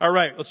All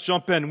right, let's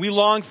jump in. We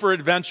long for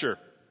adventure.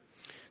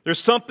 There's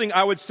something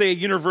I would say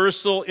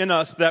universal in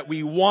us that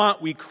we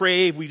want, we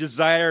crave, we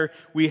desire.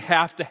 We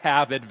have to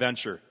have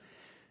adventure.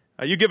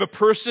 You give a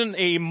person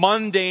a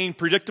mundane,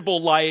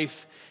 predictable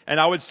life, and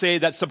I would say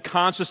that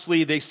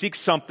subconsciously they seek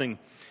something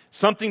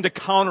to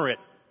counter it.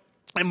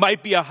 It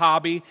might be a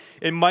hobby.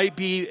 It might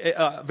be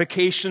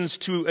vacations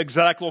to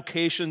exotic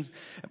locations.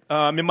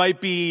 It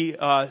might be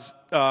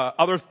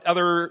other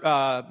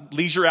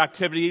leisure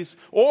activities,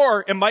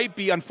 or it might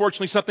be,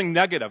 unfortunately, something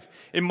negative.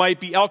 It might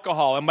be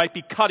alcohol. It might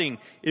be cutting.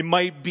 It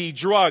might be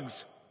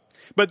drugs.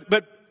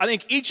 But I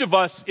think each of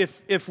us,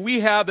 if we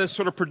have this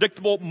sort of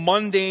predictable,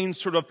 mundane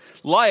sort of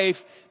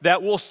life,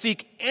 that we'll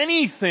seek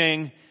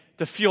anything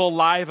to feel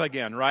alive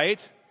again,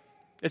 right?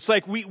 It's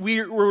like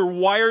we're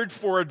wired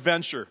for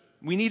adventure.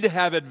 We need to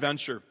have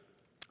adventure.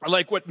 I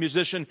like what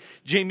musician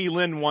Jamie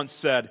Lynn once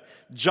said,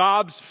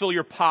 "Jobs fill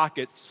your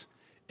pockets,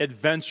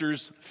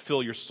 adventures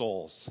fill your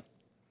souls."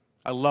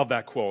 I love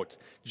that quote.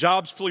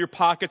 Jobs fill your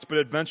pockets, but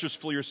adventures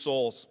fill your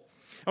souls.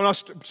 I want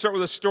to start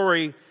with a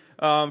story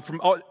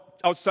from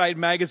Outside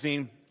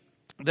Magazine,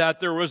 that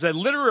there was a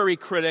literary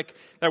critic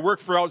that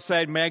worked for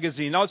Outside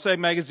Magazine. Outside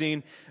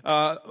Magazine,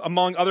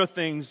 among other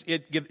things,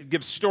 it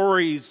gives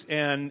stories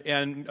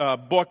and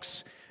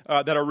books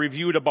that are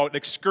reviewed about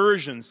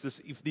excursions,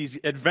 these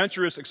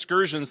adventurous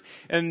excursions.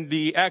 And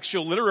the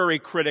actual literary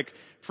critic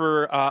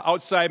for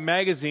Outside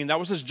Magazine, that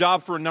was his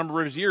job for a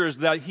number of years,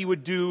 that he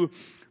would do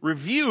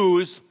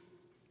reviews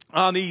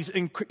on these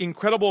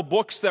incredible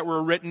books that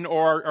were written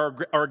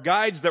or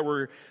guides that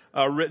were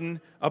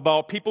written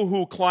about people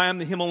who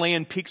climbed the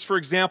Himalayan peaks, for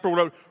example,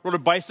 rode a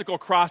bicycle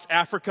across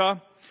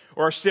Africa,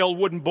 or sailed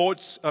wooden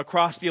boats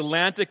across the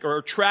Atlantic,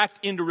 or tracked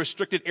into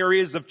restricted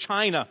areas of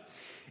China.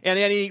 And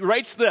he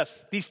writes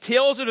this: "These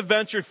tales of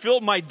adventure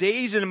filled my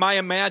days and my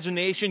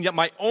imagination, yet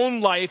my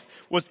own life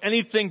was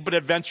anything but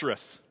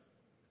adventurous."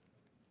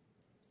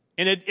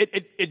 And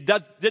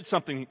it did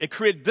something. It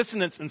created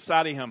dissonance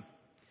inside of him.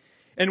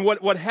 And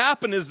what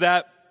happened is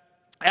that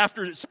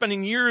after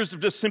spending years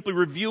of just simply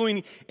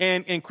reviewing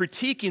and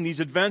critiquing these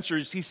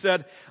adventures, he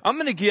said, "I'm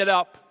going to get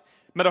up,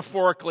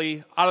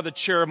 metaphorically, out of the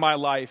chair of my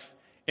life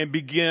and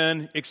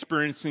begin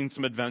experiencing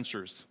some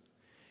adventures."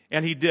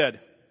 And he did.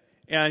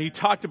 And he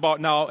talked about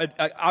now,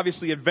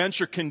 obviously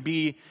adventure can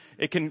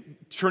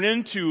turn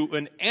into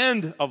an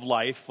end of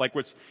life, like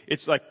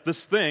it's like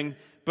this thing,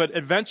 but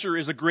adventure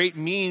is a great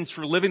means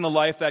for living the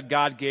life that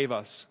God gave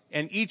us.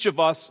 And each of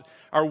us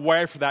are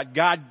wired for that.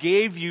 God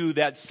gave you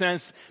that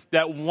sense,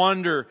 that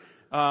wonder,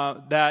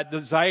 that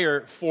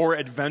desire for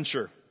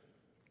adventure.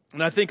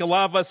 And I think a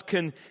lot of us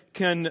can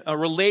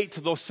relate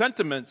to those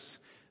sentiments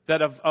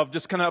that of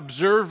just kind of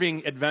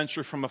observing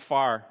adventure from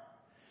afar.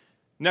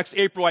 Next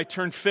April, I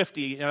turned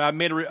 50, and I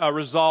made a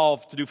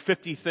resolve to do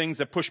 50 things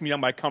that push me out of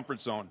my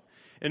comfort zone.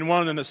 And one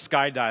of them is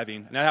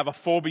skydiving. And I have a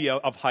phobia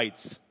of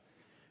heights.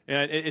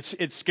 And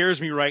it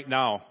scares me right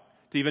now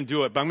to even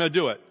do it, but I'm going to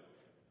do it.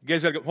 You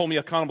guys got to hold me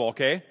accountable,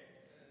 okay?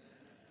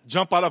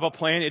 Jump out of a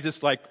plane. It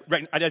just like,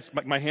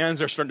 my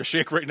hands are starting to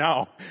shake right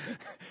now.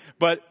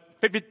 But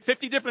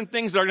 50 different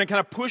things that are going to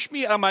kind of push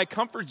me out of my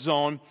comfort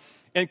zone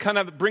and kind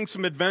of bring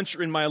some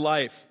adventure in my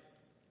life.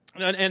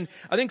 And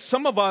I think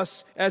some of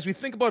us, as we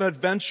think about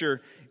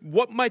adventure,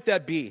 what might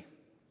that be?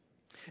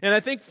 And I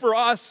think for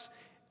us,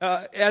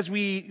 as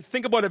we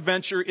think about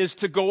adventure, is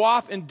to go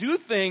off and do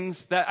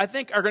things that I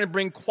think are going to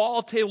bring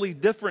qualitatively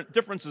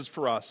differences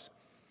for us.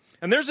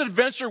 And there's an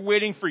adventure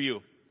waiting for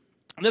you.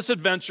 And this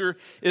adventure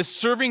is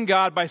serving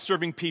God by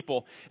serving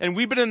people. And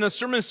we've been in the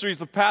sermon series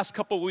the past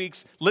couple of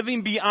weeks,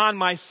 Living Beyond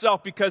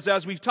Myself, because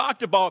as we've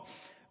talked about,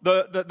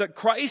 the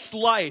Christ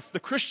life, the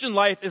Christian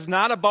life, is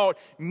not about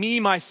me,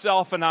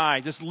 myself, and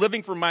I, just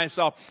living for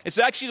myself. It's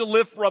actually to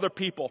live for other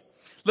people,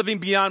 living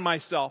beyond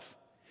myself.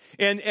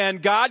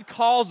 And God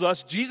calls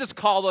us, Jesus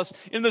called us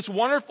in this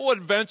wonderful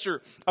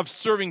adventure of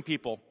serving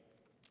people.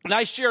 And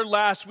I shared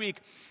last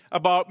week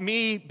about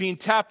me being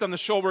tapped on the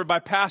shoulder by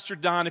Pastor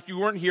Don. If you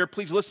weren't here,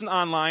 please listen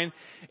online.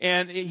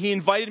 And he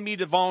invited me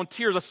to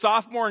volunteer as a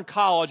sophomore in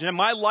college. And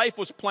my life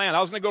was planned.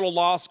 I was going to go to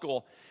law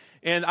school.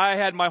 And I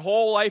had my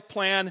whole life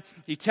planned.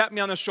 He tapped me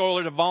on the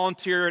shoulder to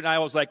volunteer, and I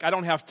was like, I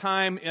don't have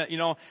time,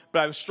 but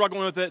I was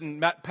struggling with it.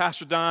 And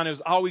Pastor Don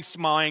is always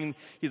smiling.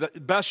 He's the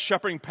best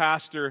shepherding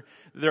pastor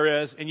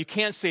there is, and you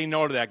can't say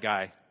no to that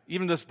guy.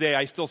 Even this day,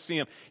 I still see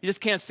him. You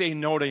just can't say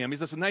no to him. He's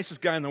just the nicest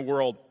guy in the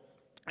world.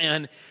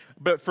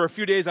 But for a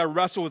few days, I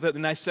wrestled with it,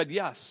 and I said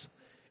yes.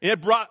 And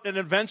it brought an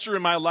adventure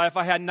in my life.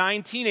 I had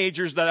 9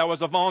 teenagers that I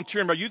was a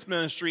volunteer in my youth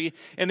ministry,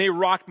 and they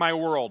rocked my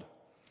world.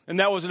 And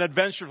that was an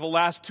adventure for the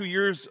last 2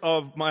 years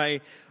of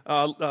my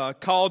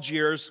college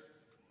years,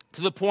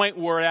 to the point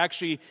where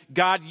actually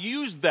God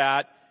used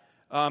that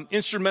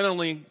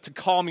instrumentally to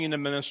call me into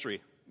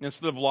ministry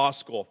instead of law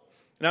school.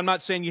 And I'm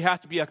not saying you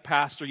have to be a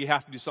pastor, you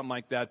have to do something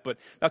like that, but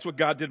that's what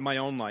God did in my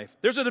own life.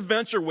 There's an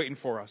adventure waiting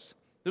for us.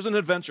 There's an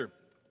adventure.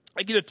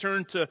 I get to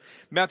turn to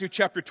Matthew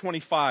chapter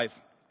 25.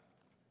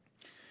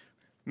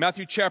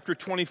 Matthew chapter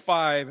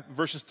 25,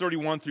 verses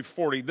 31 through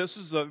 40. This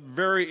is a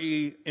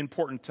very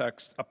important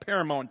text, a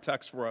paramount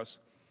text for us.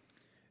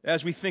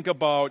 as we think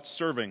about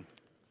serving.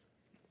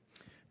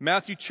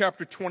 Matthew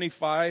chapter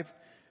 25,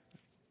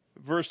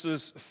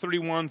 verses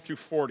 31 through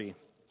 40.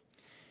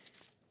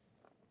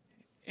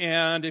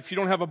 And if you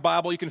don't have a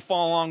Bible, you can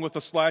follow along with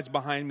the slides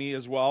behind me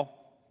as well.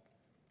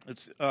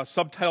 It's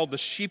subtitled, The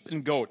Sheep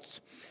and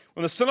Goats.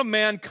 When the Son of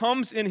Man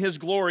comes in his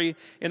glory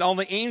and all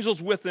the angels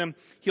with him,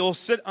 he will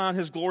sit on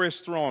his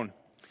glorious throne.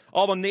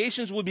 All the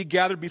nations will be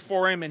gathered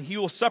before him, and he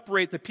will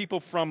separate the people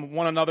from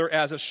one another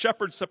as a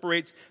shepherd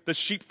separates the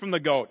sheep from the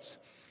goats.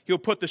 He will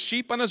put the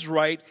sheep on his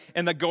right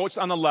and the goats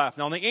on the left.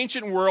 Now, in the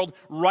ancient world,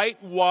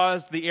 right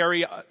was the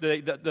area,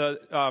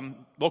 the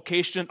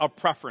location of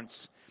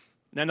preference.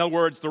 In other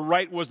words, the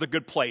right was the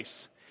good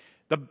place.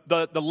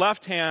 The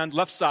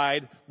left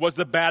side was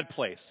the bad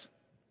place.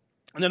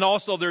 And then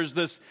also there's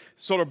this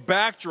sort of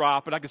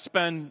backdrop, and I could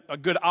spend a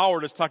good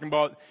hour just talking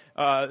about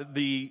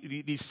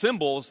these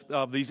symbols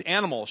of these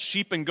animals,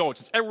 sheep and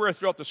goats. It's everywhere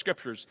throughout the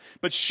scriptures.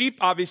 But sheep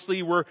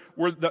obviously were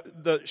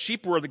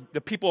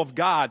the people of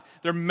God.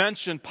 They're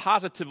mentioned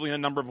positively in a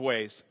number of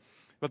ways.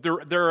 But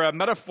they're a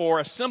metaphor,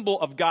 a symbol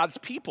of God's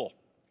people.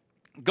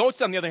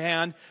 Goats, on the other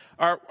hand,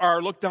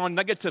 are looked down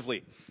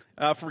negatively.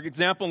 For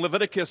example, in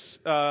Leviticus,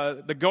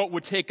 the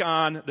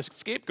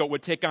scapegoat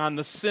would take on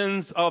the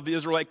sins of the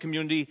Israelite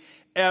community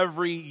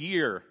every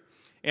year.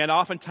 And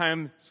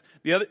oftentimes,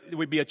 it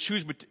would be a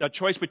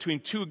choice between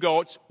two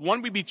goats.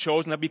 One would be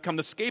chosen, that would become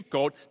the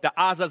scapegoat, the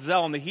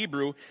Azazel in the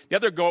Hebrew. The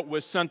other goat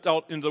was sent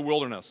out into the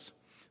wilderness.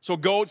 So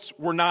goats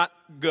were not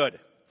good.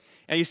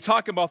 And he's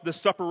talking about this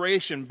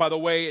separation. By the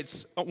way,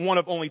 it's one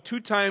of only 2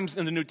 times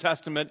in the New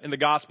Testament, in the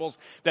Gospels,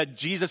 that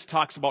Jesus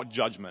talks about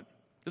judgment.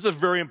 This is a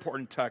very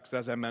important text,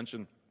 as I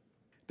mentioned.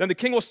 Then the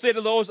king will say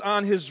to those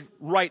on his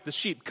right, the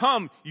sheep,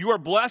 "Come, you are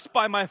blessed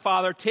by my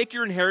Father. Take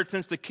your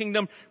inheritance, the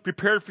kingdom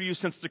prepared for you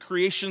since the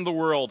creation of the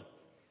world."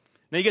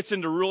 Then he gets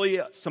into really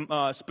some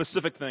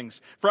specific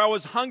things. "For I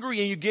was hungry,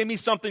 and you gave me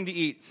something to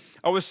eat.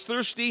 I was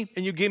thirsty,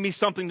 and you gave me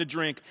something to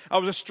drink. I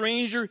was a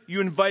stranger,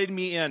 you invited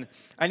me in.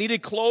 I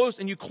needed clothes,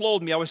 and you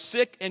clothed me. I was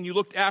sick, and you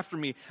looked after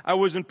me. I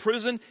was in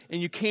prison,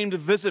 and you came to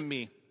visit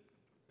me."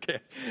 Okay.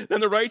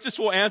 Then the righteous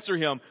will answer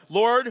him,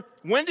 "Lord,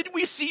 when did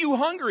we see you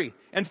hungry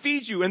and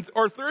feed you,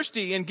 or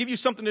thirsty and give you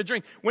something to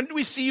drink? When did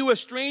we see you a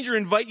stranger,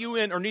 invite you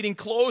in, or needing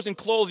clothes and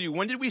clothe you?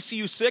 When did we see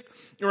you sick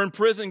or in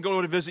prison and go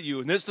to visit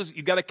you?" And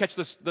you got to catch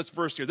this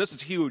verse here. This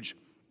is huge.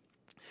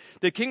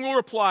 The king will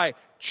reply,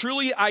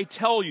 "Truly I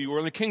tell you," or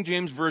in the King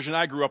James Version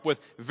I grew up with,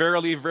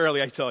 "Verily,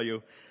 verily I tell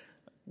you,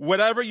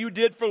 whatever you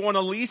did for one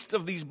of the least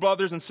of these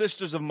brothers and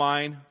sisters of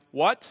mine,"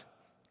 what?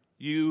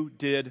 "You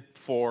did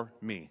for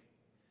me."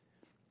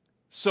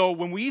 So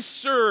when we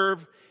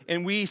serve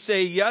and we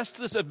say yes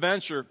to this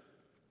adventure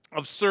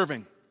of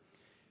serving,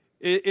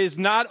 it is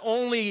not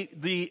only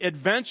the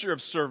adventure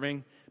of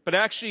serving, but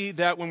actually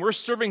that when we're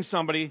serving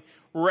somebody,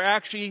 we're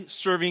actually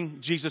serving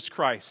Jesus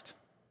Christ.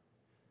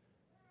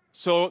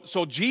 So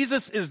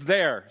Jesus is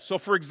there. So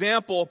for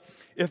example,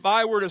 if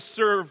I were to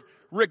serve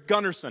Rick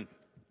Gunderson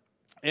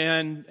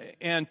and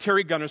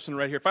Terry Gunderson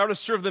right here, if I were to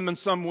serve them in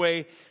some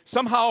way,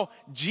 somehow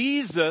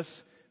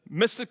Jesus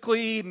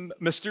mystically,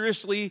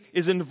 mysteriously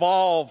is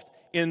involved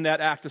in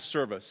that act of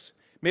service.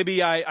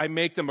 Maybe I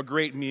make them a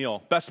great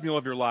meal, best meal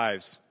of your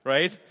lives,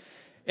 right?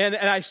 And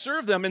I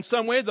serve them in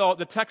some way, though,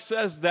 the text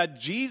says that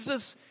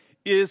Jesus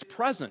is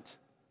present.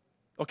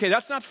 Okay,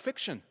 that's not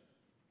fiction.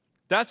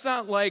 That's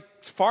not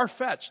like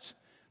far-fetched.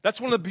 That's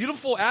one of the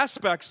beautiful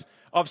aspects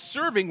of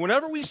serving.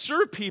 Whenever we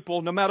serve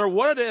people, no matter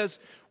what it is,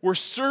 we're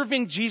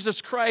serving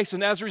Jesus Christ.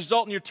 And as a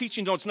result, in your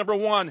teaching notes, number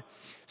 1,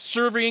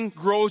 serving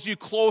grows you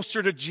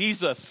closer to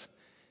Jesus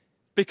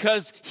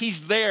because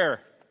He's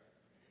there.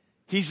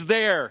 He's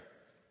there.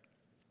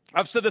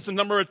 I've said this a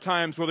number of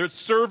times, whether it's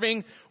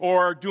serving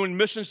or doing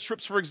missions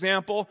trips, for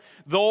example,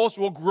 those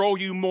will grow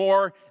you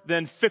more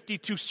than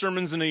 52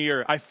 sermons in a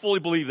year. I fully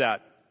believe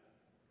that.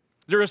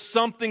 There is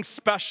something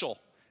special.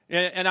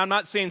 And I'm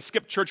not saying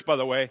skip church, by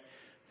the way,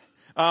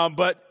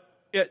 but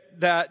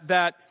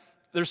that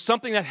there's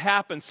something that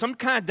happens, some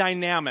kind of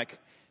dynamic.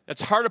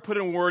 It's hard to put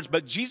in words,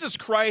 but Jesus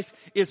Christ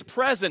is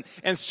present,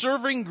 and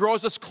serving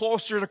grows us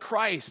closer to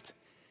Christ.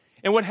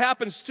 And what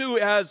happens too,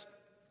 as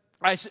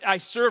I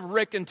serve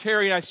Rick and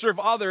Terry, and I serve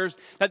others,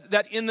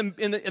 that in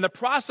the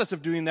process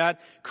of doing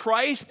that,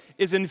 Christ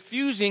is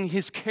infusing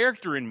His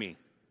character in me.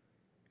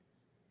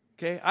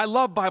 Okay, I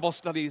love Bible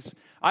studies.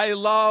 I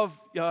love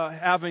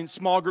having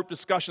small group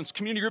discussions.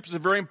 Community groups is a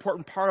very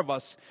important part of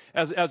us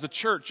as a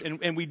church,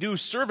 and we do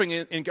serving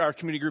in our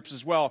community groups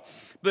as well.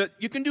 But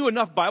you can do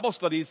enough Bible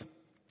studies,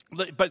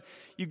 but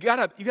you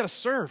gotta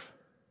serve,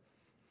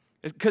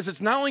 because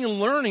it's not only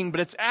learning, but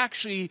it's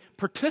actually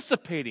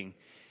participating,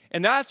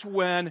 and that's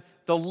when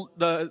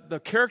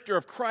the character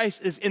of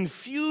Christ is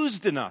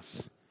infused in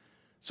us.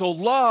 So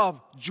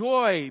love,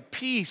 joy,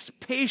 peace,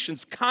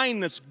 patience,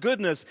 kindness,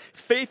 goodness,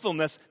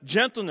 faithfulness,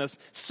 gentleness,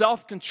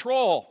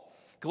 self-control.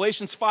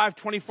 Galatians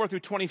 5:24 through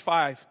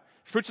 25.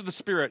 Fruits of the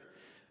Spirit.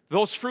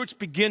 Those fruits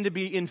begin to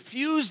be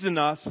infused in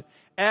us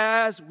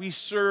as we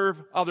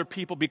serve other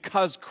people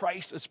because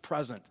Christ is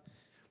present.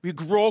 We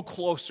grow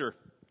closer.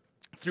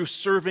 through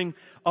serving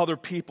other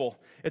people.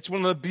 It's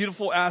one of the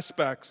beautiful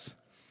aspects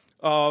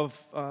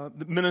of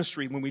the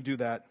ministry when we do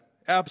that.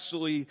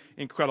 Absolutely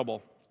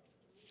incredible.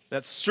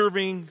 That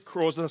serving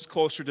grows us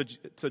closer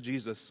to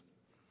Jesus.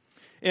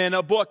 In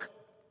a book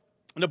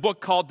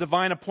called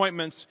Divine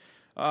Appointments,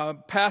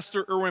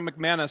 Pastor Erwin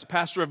McManus,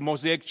 pastor of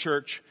Mosaic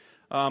Church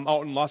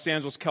out in Los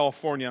Angeles,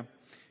 California,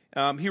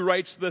 he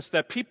writes this,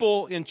 that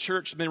people in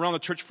church, been around the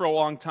church for a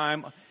long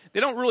time, they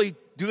don't really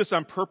do this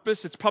on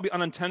purpose. It's probably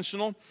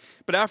unintentional.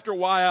 But after a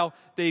while,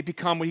 they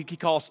become what he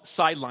calls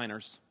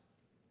sideliners.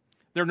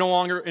 They're no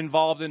longer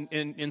involved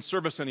in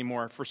service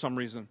anymore for some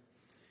reason.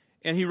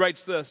 And he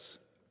writes this,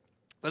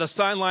 that a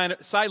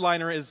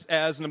sideliner is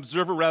as an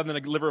observer rather than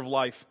a giver of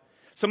life.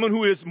 Someone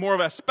who is more of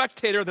a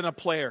spectator than a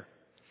player.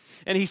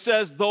 And he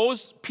says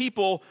those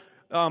people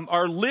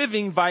are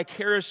living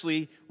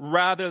vicariously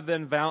rather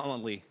than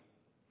valiantly.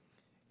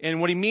 And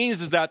what he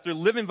means is that they're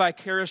living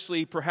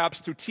vicariously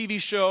perhaps through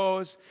TV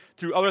shows,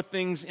 through other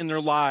things in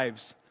their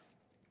lives.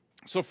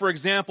 So, for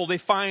example, they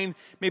find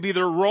maybe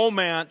their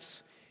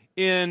romance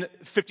in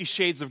 50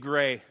 Shades of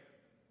Grey.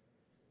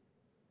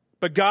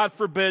 But God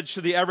forbid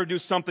should they ever do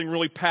something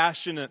really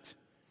passionate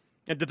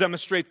and to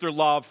demonstrate their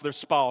love for their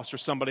spouse or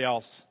somebody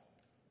else.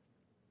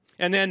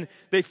 And then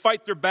they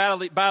fight their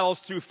battles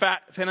through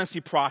fantasy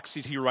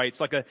proxies, he writes,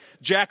 like a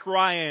Jack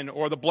Ryan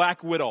or the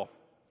Black Widow.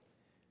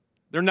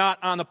 They're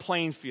not on the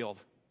playing field.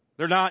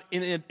 They're not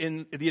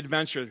in the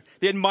adventure.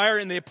 They admire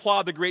and they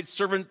applaud the great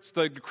servants,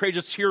 the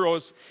courageous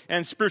heroes,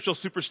 and spiritual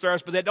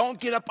superstars, but they don't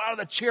get up out of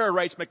the chair,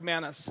 writes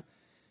McManus.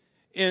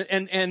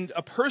 And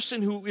a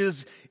person who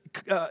is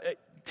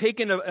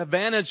taking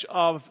advantage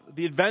of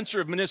the adventure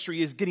of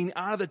ministry is getting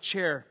out of the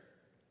chair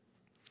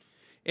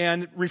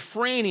and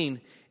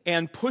refraining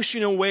and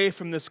pushing away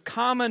from this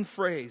common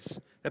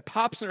phrase that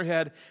pops in their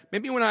head.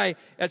 Maybe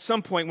at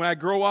some point, when I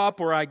grow up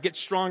or I get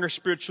stronger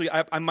spiritually,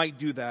 I might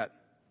do that.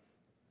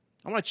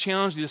 I want to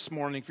challenge you this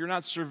morning. If you're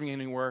not serving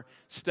anywhere,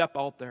 step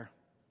out there.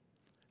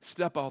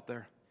 Step out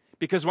there.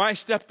 Because when I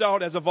stepped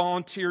out as a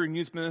volunteer in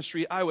youth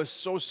ministry, I was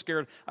so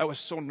scared. I was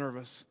so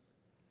nervous.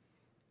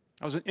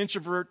 I was an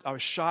introvert. I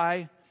was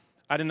shy.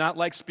 I did not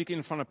like speaking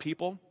in front of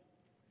people.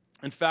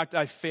 In fact,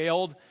 I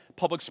failed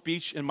public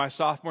speech in my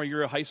sophomore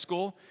year of high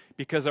school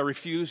because I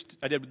refused.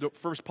 I did the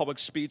first public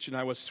speech, and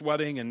I was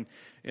sweating, and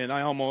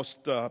I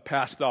almost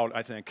passed out,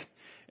 I think.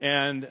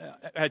 And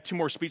I had 2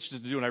 more speeches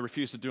to do, and I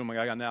refused to do them. I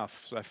got an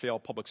F, so I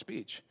failed public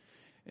speech.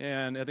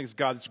 And I think it's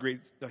God's great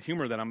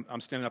humor that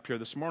I'm standing up here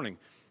this morning.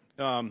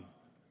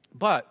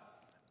 But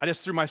I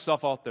just threw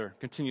myself out there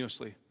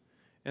continuously,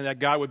 and that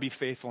God would be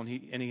faithful, and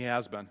He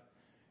has been.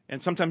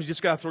 And sometimes you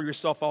just got to throw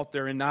yourself out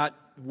there and not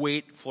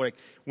wait for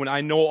when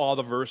I know all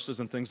the verses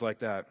and things like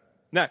that.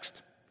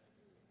 Next.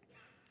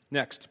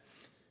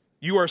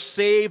 You are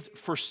saved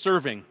for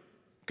serving.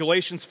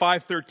 Galatians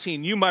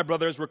 5:13. You, my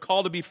brothers, were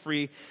called to be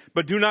free,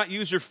 but do not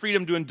use your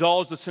freedom to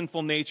indulge the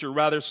sinful nature.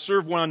 Rather,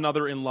 serve one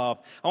another in love.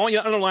 I want you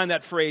to underline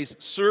that phrase,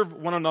 serve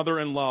one another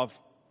in love.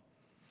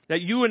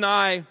 That you and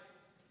I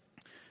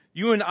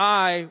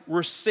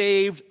were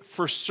saved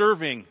for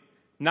serving,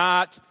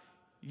 not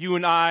you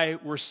and I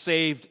were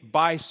saved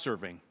by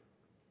serving.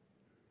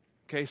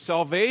 Okay,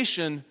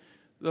 salvation,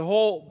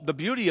 the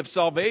beauty of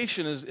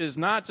salvation is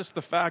not just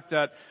the fact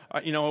that,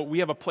 we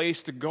have a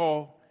place to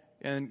go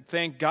and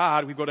thank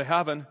God we go to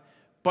heaven,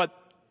 but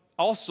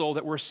also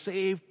that we're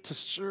saved to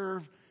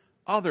serve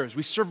others.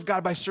 We serve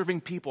God by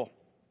serving people.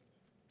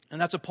 And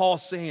that's what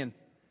Paul's saying.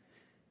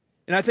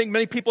 And I think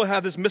many people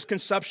have this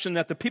misconception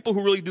that the people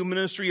who really do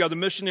ministry are the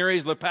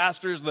missionaries, the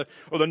pastors,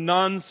 or the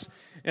nuns,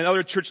 and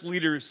other church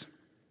leaders.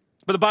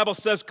 But the Bible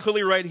says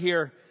clearly right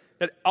here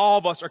that all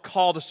of us are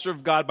called to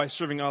serve God by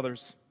serving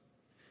others.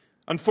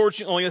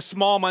 Unfortunately, a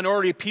small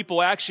minority of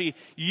people actually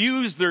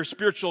use their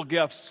spiritual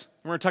gifts,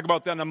 we're going to talk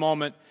about that in a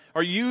moment,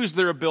 or use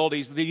their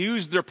abilities, they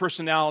use their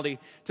personality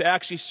to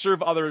actually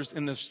serve others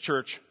in this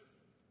church.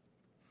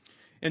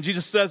 And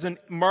Jesus says in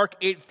Mark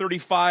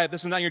 8:35,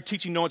 this is not in your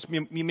teaching notes,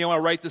 you may want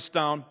to write this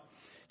down.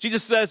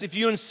 Jesus says, if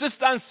you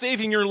insist on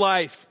saving your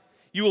life,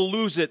 you will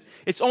lose it.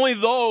 It's only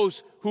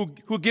those who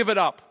give it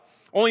up.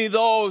 Only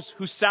those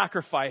who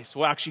sacrifice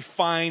will actually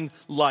find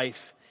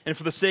life, and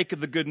for the sake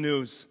of the good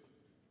news.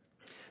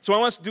 So I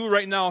want us to do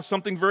right now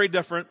something very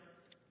different.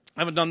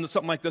 I haven't done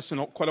something like this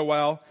in quite a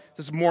while.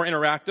 This is more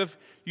interactive.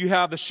 You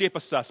have the shape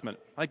assessment.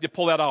 I'd like to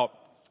pull that out.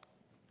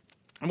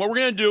 And what we're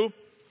going to do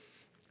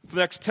for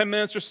the next 10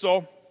 minutes or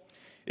so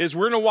is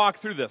we're going to walk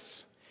through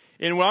this.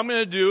 And what I'm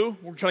going to do,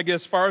 we're trying to get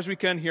as far as we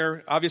can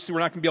here. Obviously,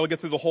 we're not going to be able to get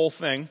through the whole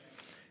thing.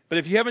 But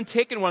if you haven't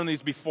taken one of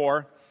these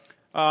before,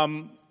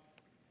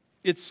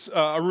 it's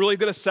a really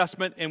good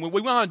assessment, and what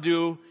we want to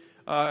do,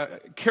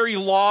 Carrie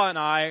Law and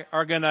I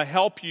are going to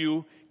help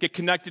you get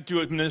connected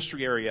to a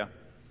ministry area.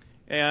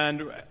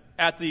 And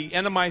at the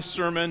end of my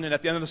sermon and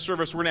at the end of the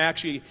service, we're going to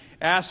actually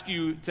ask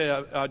you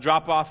to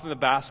drop off in the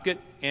basket,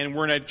 and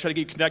we're going to try to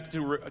get you connected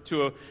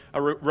to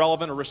a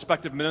relevant or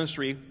respective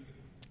ministry,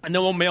 and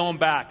then we'll mail them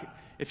back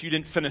if you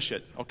didn't finish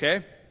it,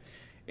 okay?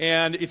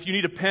 And if you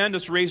need a pen,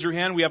 just raise your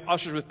hand. We have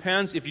ushers with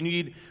pens. If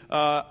you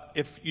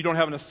don't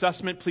have an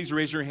assessment, please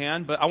raise your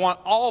hand. But I want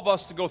all of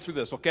us to go through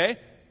this, okay?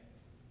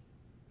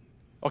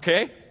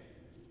 Okay?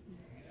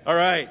 All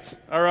right.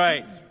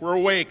 We're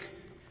awake.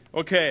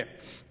 Okay.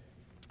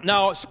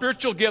 Now,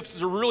 spiritual gifts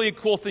is a really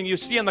cool thing. You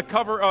see on the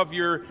cover of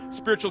your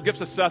spiritual gifts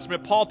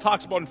assessment, Paul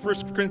talks about in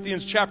 1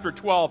 Corinthians chapter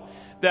 12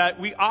 that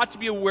we ought to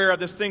be aware of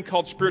this thing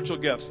called spiritual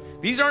gifts.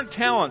 These aren't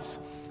talents.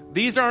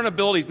 These aren't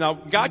abilities. Now,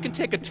 God can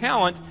take a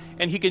talent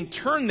and He can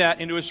turn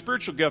that into a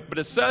spiritual gift. But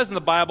it says in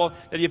the Bible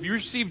that if you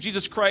receive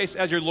Jesus Christ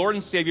as your Lord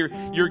and Savior,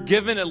 you're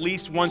given at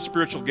least one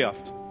spiritual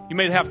gift. You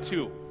may have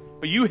two,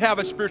 but you have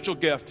a spiritual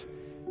gift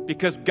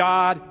because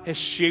God has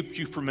shaped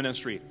you for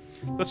ministry.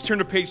 Let's turn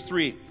to page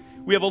 3.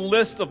 We have a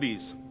list of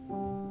these.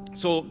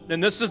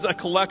 And this is a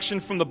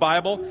collection from the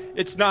Bible.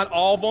 It's not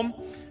all of them.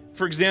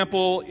 For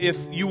example, if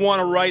you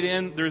want to write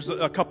in, there's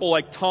a couple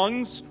like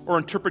tongues or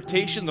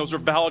interpretation. Those are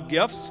valid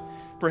gifts.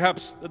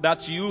 Perhaps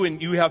that's you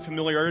and you have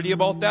familiarity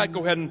about that.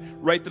 Go ahead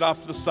and write that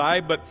off to the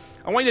side. But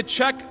I want you to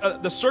check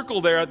the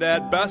circle there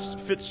that best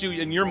fits you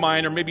in your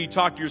mind, or maybe you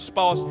talk to your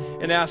spouse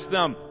and ask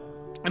them.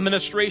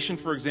 Administration,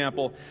 for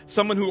example,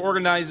 someone who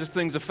organizes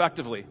things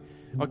effectively.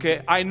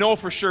 Okay, I know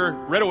for sure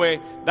right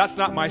away that's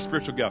not my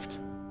spiritual gift.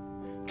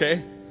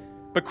 Okay,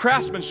 but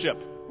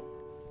craftsmanship.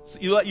 So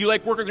you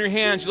like working with your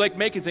hands. You like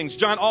making things.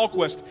 John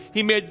Alquist,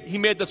 he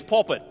made this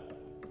pulpit.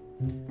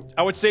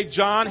 I would say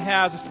John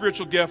has a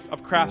spiritual gift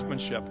of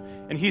craftsmanship,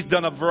 and he's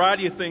done a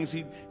variety of things.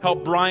 He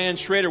helped Brian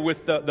Schrader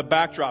with the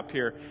backdrop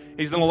here.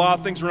 He's done a lot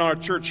of things around our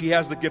church. He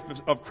has the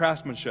gift of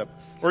craftsmanship.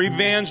 Or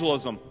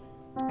evangelism,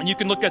 and you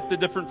can look at the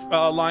different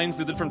lines,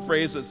 the different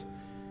phrases.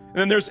 And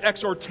then there's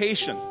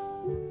exhortation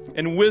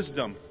and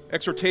wisdom.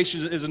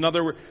 Exhortation is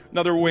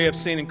another way of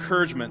saying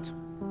encouragement.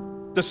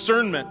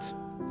 Discernment.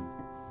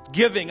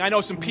 Giving. I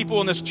know some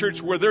people in this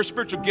church where their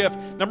spiritual gift,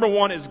 number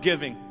one, is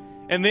giving.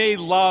 And they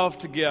love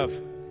to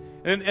give.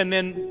 And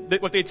then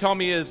what they tell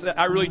me is that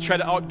I really try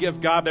to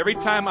outgive God. But every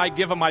time I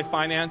give Him my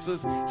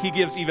finances, He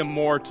gives even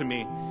more to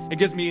me. It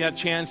gives me a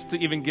chance to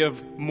even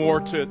give more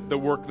to the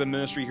work of the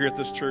ministry here at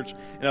this church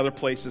and other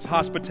places.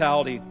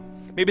 Hospitality.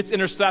 Maybe it's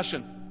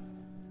intercession.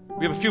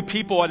 We have a few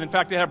people, and in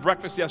fact, I had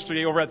breakfast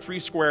yesterday over at 3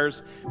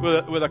 Squares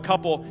with a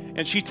couple,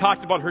 and she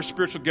talked about her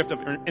spiritual gift of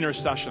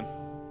intercession.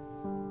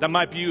 That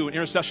might be you.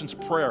 Intercession's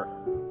prayer.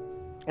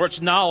 Or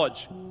it's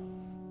knowledge.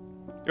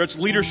 Or it's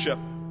leadership.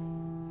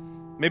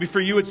 Maybe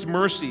for you it's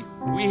mercy.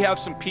 We have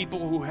some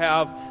people who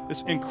have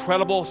this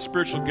incredible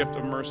spiritual gift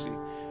of mercy.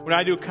 When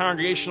I do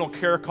congregational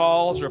care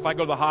calls, or if I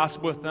go to the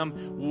hospital with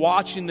them,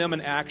 watching them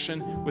in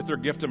action with their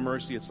gift of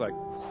mercy, it's like,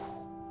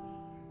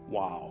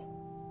 wow.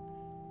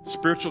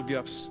 Spiritual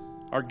gifts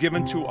are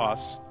given to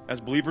us as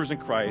believers in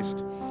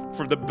Christ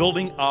for the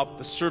building up,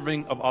 the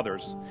serving of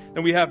others.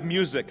 Then we have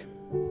music,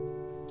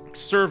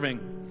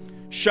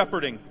 serving,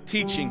 shepherding,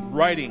 teaching,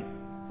 writing.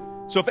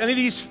 So if any of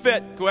these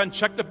fit, go ahead and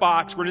check the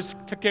box. We're just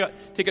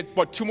take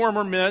about 2 more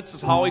minutes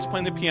as Holly's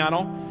playing the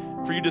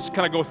piano for you to just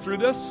kind of go through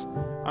this.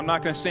 I'm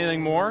not going to say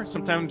anything more.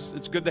 Sometimes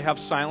it's good to have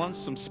silence,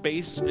 some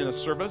space in a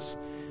service.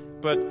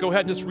 But go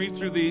ahead and just read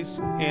through these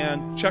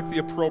and check the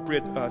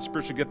appropriate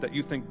spiritual gift that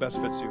you think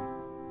best fits you.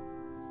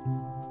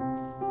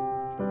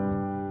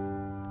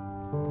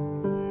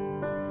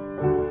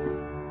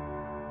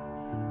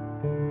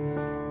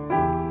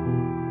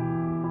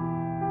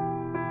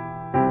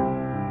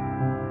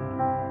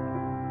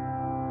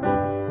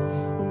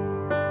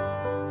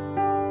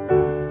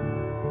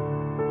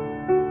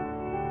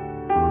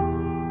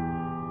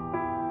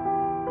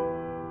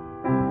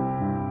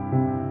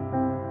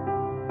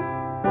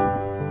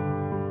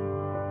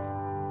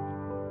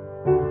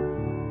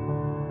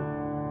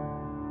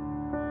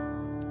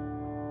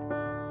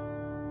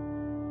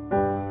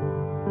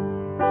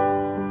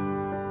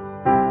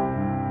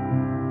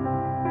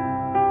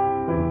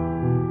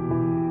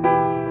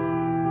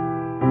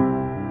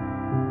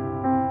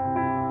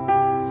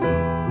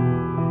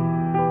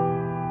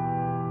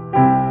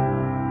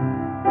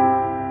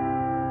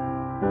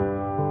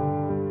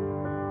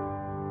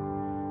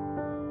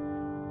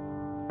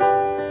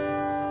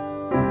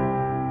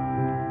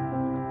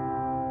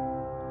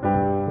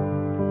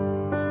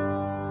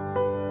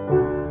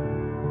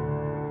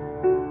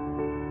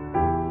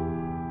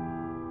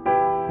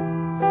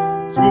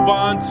 Let's move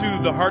on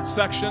to the heart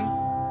section.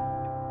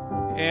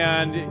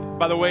 And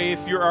by the way,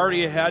 if you're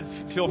already ahead,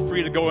 feel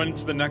free to go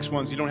into the next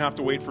ones. You don't have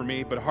to wait for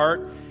me. But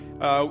heart,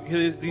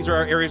 these are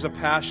our areas of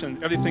passion.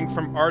 Everything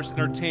from arts,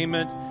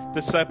 entertainment,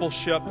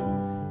 discipleship.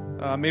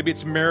 Maybe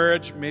it's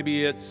marriage.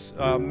 Maybe it's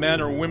men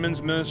or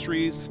women's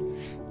ministries.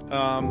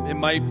 It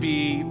might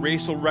be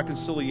racial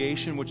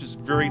reconciliation, which is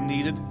very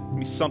needed. It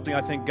be something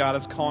I think God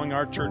is calling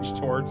our church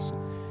towards.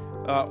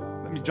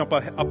 Let me jump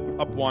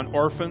up one.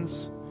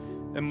 Orphans.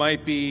 It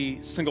might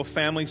be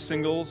single-family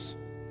singles,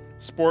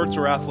 sports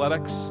or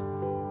athletics.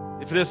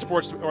 If it is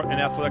sports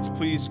and athletics,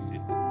 please,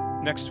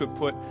 next to it,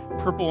 put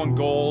purple and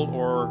gold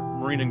or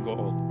maroon and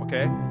gold,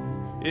 okay?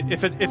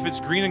 If it's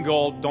green and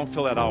gold, don't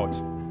fill that out.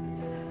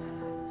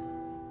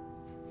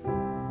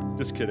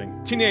 Just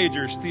kidding.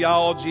 Teenagers,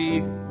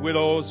 theology,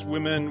 widows,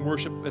 women,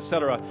 worship,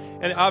 etc.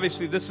 And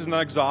obviously this is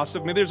not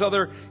exhaustive. Maybe there's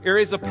other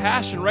areas of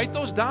passion. Write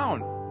those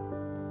down.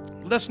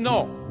 Let us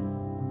know.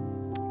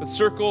 Let's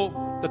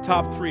circle the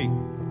top 3.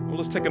 We'll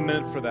just take a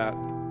minute for that.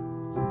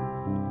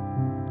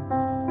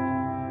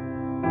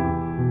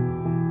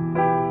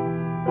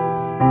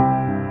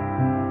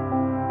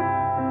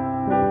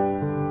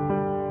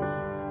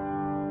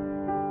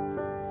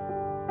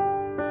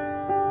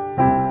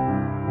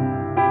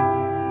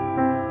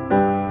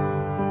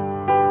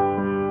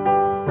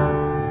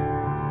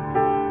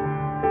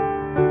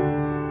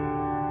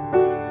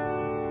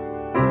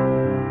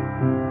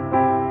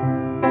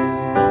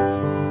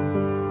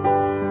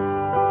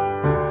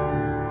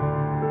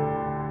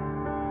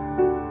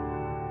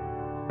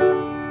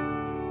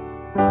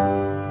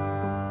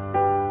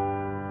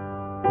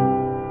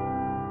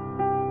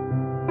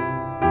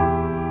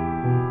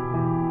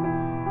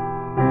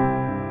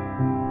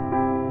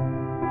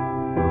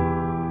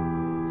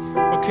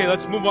 Okay,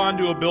 let's move on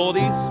to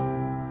abilities.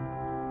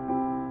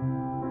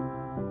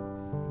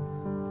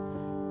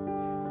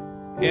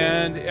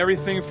 And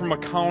everything from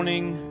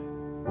accounting,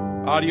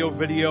 audio,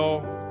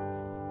 video,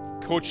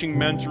 coaching,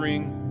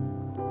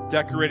 mentoring,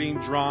 decorating,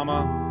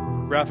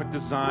 drama, graphic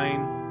design,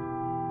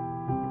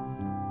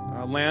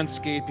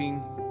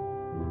 landscaping,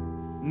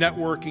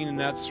 networking, and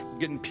that's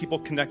getting people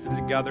connected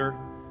together,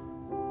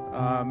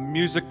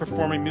 music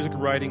performing, music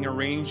writing,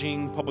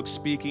 arranging, public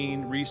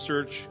speaking,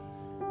 research,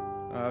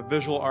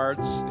 visual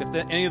arts. If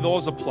any of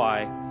those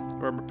apply,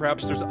 or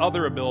perhaps there's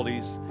other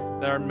abilities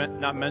that are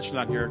not mentioned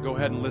on here, go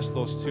ahead and list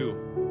those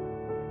too.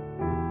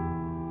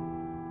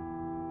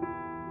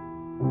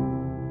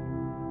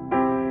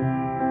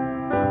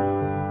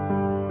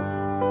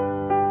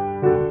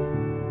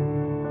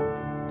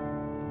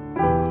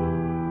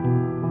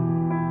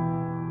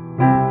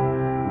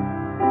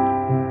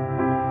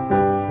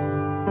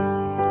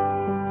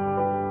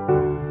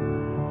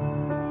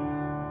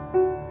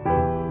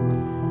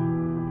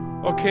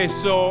 Okay,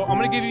 so I'm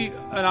going to give you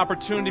an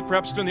opportunity,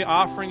 perhaps during the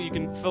offering, you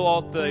can fill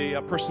out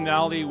the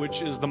personality,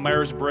 which is the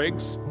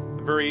Myers-Briggs,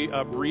 a very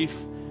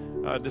brief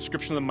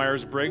description of the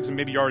Myers-Briggs, and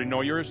maybe you already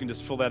know yours, you can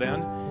just fill that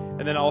in,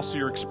 and then also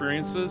your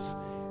experiences.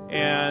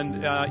 And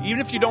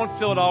even if you don't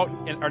fill it out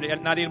and are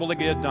not able to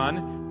get it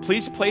done,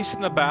 please place it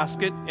in the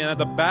basket, and at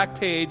the back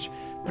page,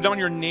 put down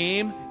your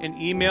name and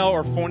email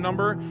or phone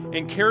number,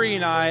 and Carrie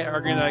and I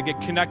are going to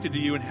get connected to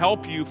you and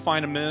help you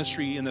find a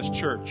ministry in this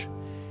church.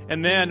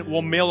 And then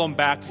we'll mail them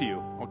back to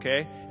you,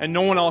 okay? And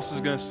no one else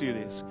is going to see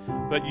these.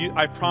 But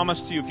I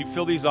promise to you, if you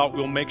fill these out,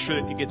 we'll make sure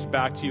that it gets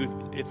back to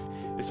you,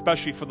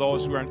 especially for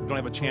those who don't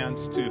have a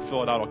chance to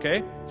fill it out,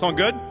 okay? Sound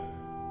good?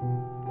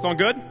 Sound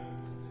good?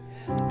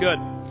 Good.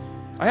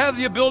 I have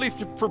the ability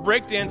for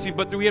breakdancing,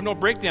 but we have no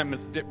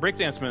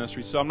breakdance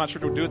ministry, so I'm not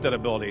sure what to do with that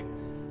ability.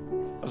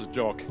 That was a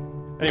joke.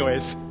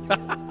 Anyways,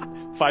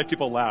 5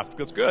 people laughed.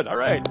 That's good. All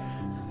right.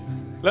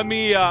 Let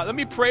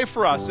me pray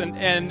for us.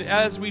 And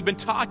as we've been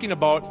talking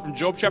about from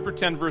Job chapter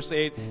 10, verse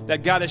 8,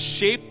 that God has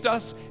shaped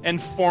us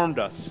and formed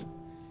us.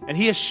 And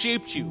He has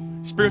shaped you.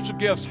 Spiritual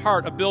gifts,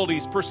 heart,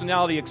 abilities,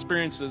 personality,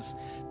 experiences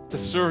to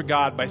serve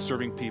God by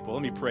serving people.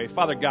 Let me pray.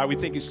 Father God, we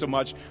thank you so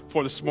much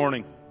for this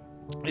morning.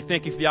 I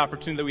thank you for the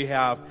opportunity that we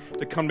have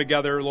to come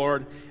together,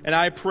 Lord. And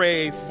I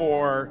pray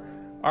for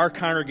our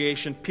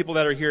congregation, people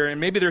that are here, and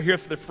maybe they're here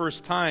for the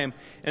first time,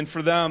 and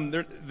for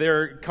them,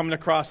 they're coming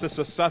across this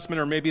assessment,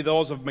 or maybe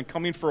those have been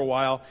coming for a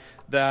while,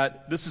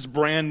 that this is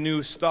brand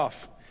new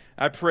stuff.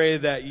 I pray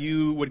that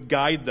you would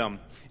guide them.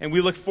 And we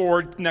look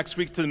forward next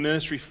week to the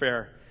ministry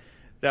fair,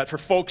 that for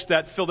folks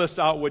that fill this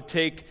out would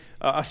take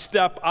a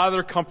step out of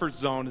their comfort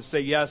zone to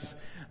say, yes,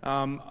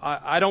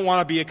 I don't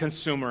want to be a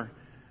consumer.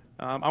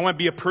 I want to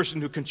be a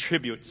person who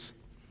contributes.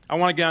 I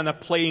want to get on the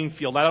playing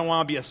field. I don't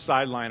want to be a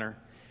sideliner.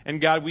 And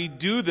God, we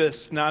do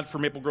this not for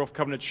Maple Grove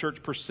Covenant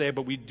Church per se,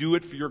 but we do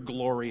it for your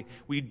glory.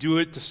 We do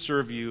it to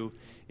serve you.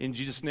 In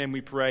Jesus' name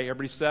we pray.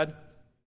 Everybody said?